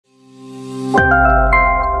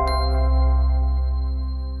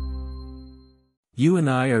You and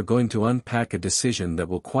I are going to unpack a decision that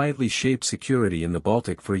will quietly shape security in the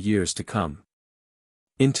Baltic for years to come.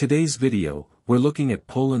 In today's video, we're looking at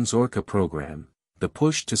Poland's Orka program, the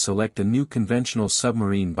push to select a new conventional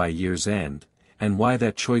submarine by year's end, and why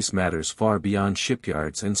that choice matters far beyond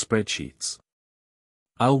shipyards and spreadsheets.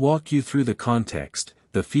 I'll walk you through the context,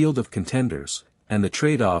 the field of contenders, and the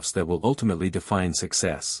trade-offs that will ultimately define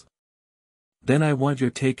success. Then I want your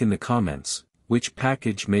take in the comments. Which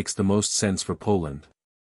package makes the most sense for Poland?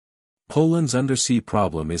 Poland's undersea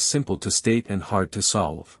problem is simple to state and hard to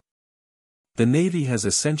solve. The Navy has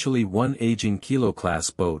essentially one aging Kilo-class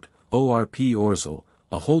boat, ORP Orzeł,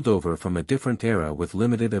 a holdover from a different era with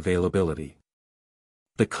limited availability.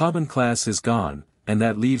 The Kobben-class is gone, and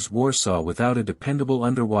that leaves Warsaw without a dependable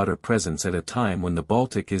underwater presence at a time when the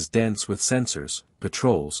Baltic is dense with sensors,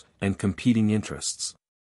 patrols, and competing interests.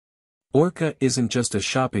 Orka isn't just a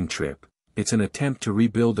shopping trip. It's an attempt to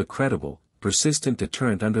rebuild a credible, persistent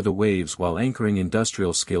deterrent under the waves while anchoring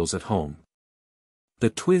industrial skills at home. The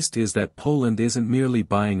twist is that Poland isn't merely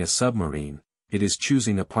buying a submarine, it is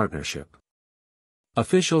choosing a partnership.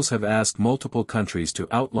 Officials have asked multiple countries to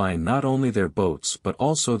outline not only their boats but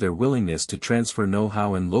also their willingness to transfer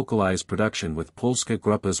know-how and localize production with Polska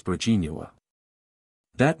Grupa Zbrojeniowa.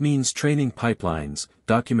 That means training pipelines,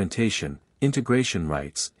 documentation, integration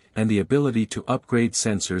rights, and the ability to upgrade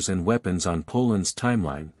sensors and weapons on Poland's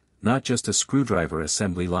timeline, not just a screwdriver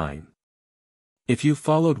assembly line. If you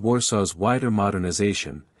followed Warsaw's wider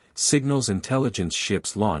modernization, signals intelligence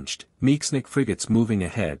ships launched, Miecznik frigates moving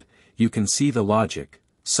ahead, you can see the logic.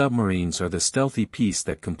 Submarines are the stealthy piece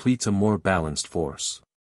that completes a more balanced force.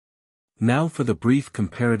 Now for the brief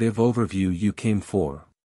comparative overview you came for.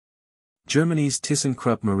 Germany's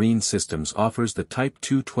ThyssenKrupp Marine Systems offers the Type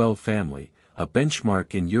 212 family, a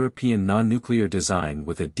benchmark in European non-nuclear design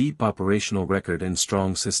with a deep operational record and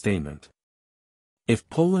strong sustainment. If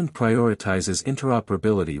Poland prioritizes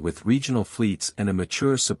interoperability with regional fleets and a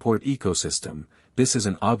mature support ecosystem, this is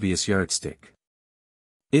an obvious yardstick.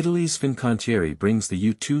 Italy's Fincantieri brings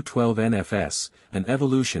the U212 NFS, an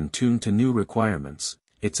evolution tuned to new requirements.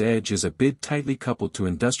 Its edge is a bit tightly coupled to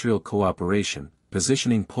industrial cooperation,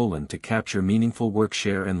 positioning Poland to capture meaningful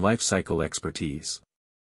workshare and lifecycle expertise.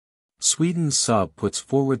 Sweden's Saab puts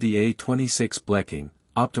forward the A26 Blekinge,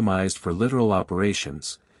 optimized for littoral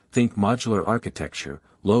operations. Think modular architecture,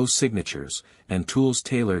 low signatures, and tools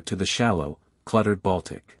tailored to the shallow, cluttered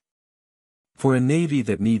Baltic. For a navy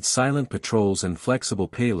that needs silent patrols and flexible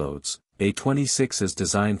payloads, A26's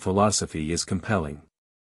design philosophy is compelling.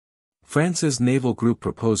 France's Naval Group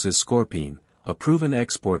proposes Scorpène, a proven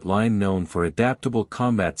export line known for adaptable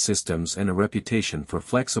combat systems and a reputation for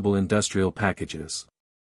flexible industrial packages.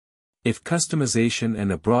 If customization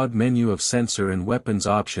and a broad menu of sensor and weapons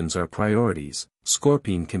options are priorities,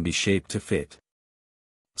 Scorpène can be shaped to fit.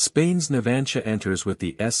 Spain's Navantia enters with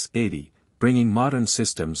the S-80, bringing modern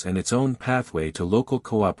systems and its own pathway to local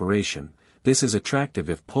cooperation. This is attractive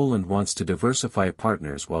if Poland wants to diversify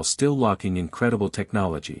partners while still locking in credible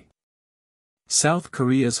technology. South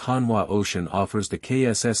Korea's Hanwha Ocean offers the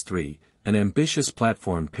KSS-III, an ambitious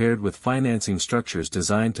platform paired with financing structures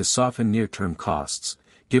designed to soften near-term costs.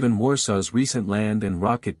 Given Warsaw's recent land and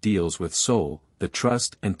rocket deals with Seoul, the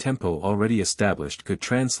trust and tempo already established could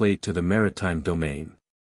translate to the maritime domain.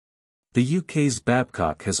 The UK's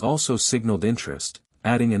Babcock has also signaled interest,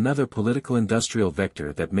 adding another political-industrial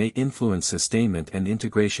vector that may influence sustainment and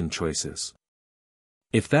integration choices.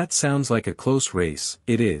 If that sounds like a close race,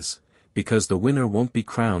 it is, because the winner won't be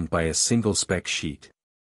crowned by a single spec sheet.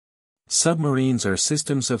 Submarines are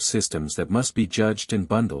systems of systems that must be judged in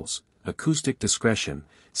bundles: acoustic discretion,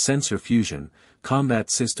 sensor fusion, combat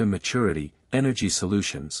system maturity, energy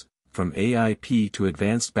solutions, from AIP to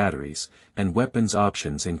advanced batteries, and weapons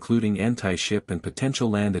options including anti-ship and potential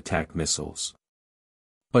land attack missiles.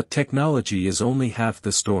 But technology is only half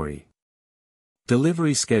the story.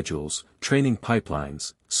 Delivery schedules, training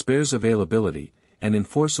pipelines, spares availability, and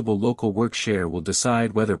enforceable local work share will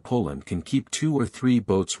decide whether Poland can keep 2 or 3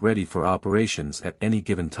 boats ready for operations at any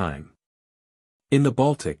given time. In the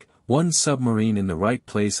Baltic, one submarine in the right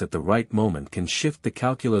place at the right moment can shift the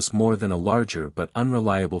calculus more than a larger but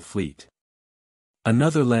unreliable fleet.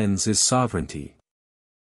 Another lens is sovereignty.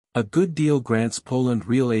 A good deal grants Poland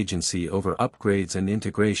real agency over upgrades and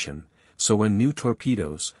integration, so when new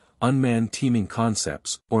torpedoes, unmanned teaming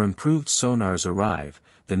concepts, or improved sonars arrive,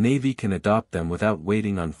 the Navy can adopt them without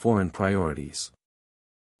waiting on foreign priorities.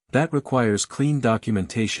 That requires clean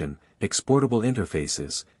documentation, exportable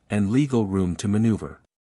interfaces, and legal room to maneuver.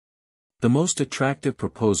 The most attractive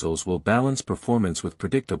proposals will balance performance with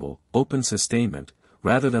predictable, open sustainment,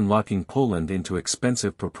 rather than locking Poland into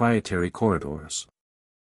expensive proprietary corridors.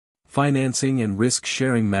 Financing and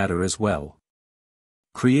risk-sharing matter as well.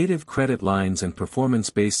 Creative credit lines and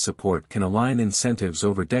performance-based support can align incentives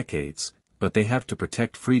over decades, but they have to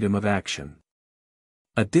protect freedom of action.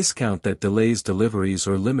 A discount that delays deliveries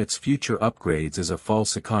or limits future upgrades is a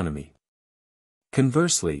false economy.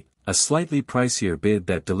 Conversely, a slightly pricier bid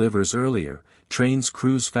that delivers earlier, trains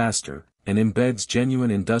crews faster, and embeds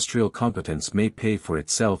genuine industrial competence may pay for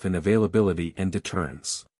itself in availability and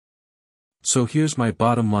deterrence. So here's my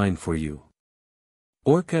bottom line for you.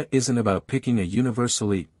 Orka isn't about picking a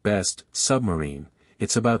universally best submarine,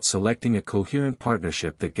 it's about selecting a coherent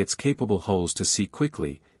partnership that gets capable hulls to sea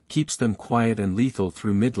quickly, keeps them quiet and lethal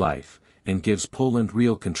through midlife, and gives Poland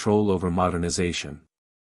real control over modernization.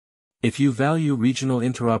 If you value regional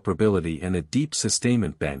interoperability and a deep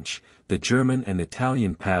sustainment bench, the German and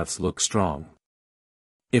Italian paths look strong.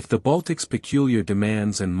 If the Baltic's peculiar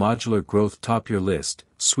demands and modular growth top your list,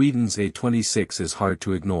 Sweden's A26 is hard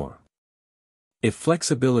to ignore. If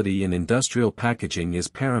flexibility in industrial packaging is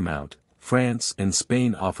paramount, France and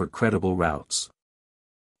Spain offer credible routes.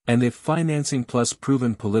 And if financing plus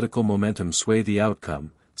proven political momentum sway the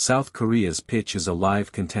outcome, South Korea's pitch is a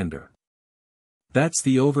live contender. That's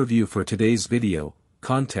the overview for today's video: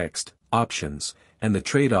 context, options, and the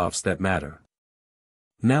trade-offs that matter.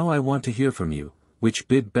 Now I want to hear from you. Which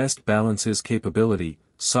bid best balances capability,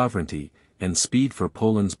 sovereignty, and speed for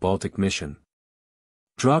Poland's Baltic mission?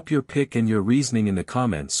 Drop your pick and your reasoning in the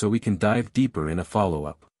comments so we can dive deeper in a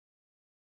follow-up.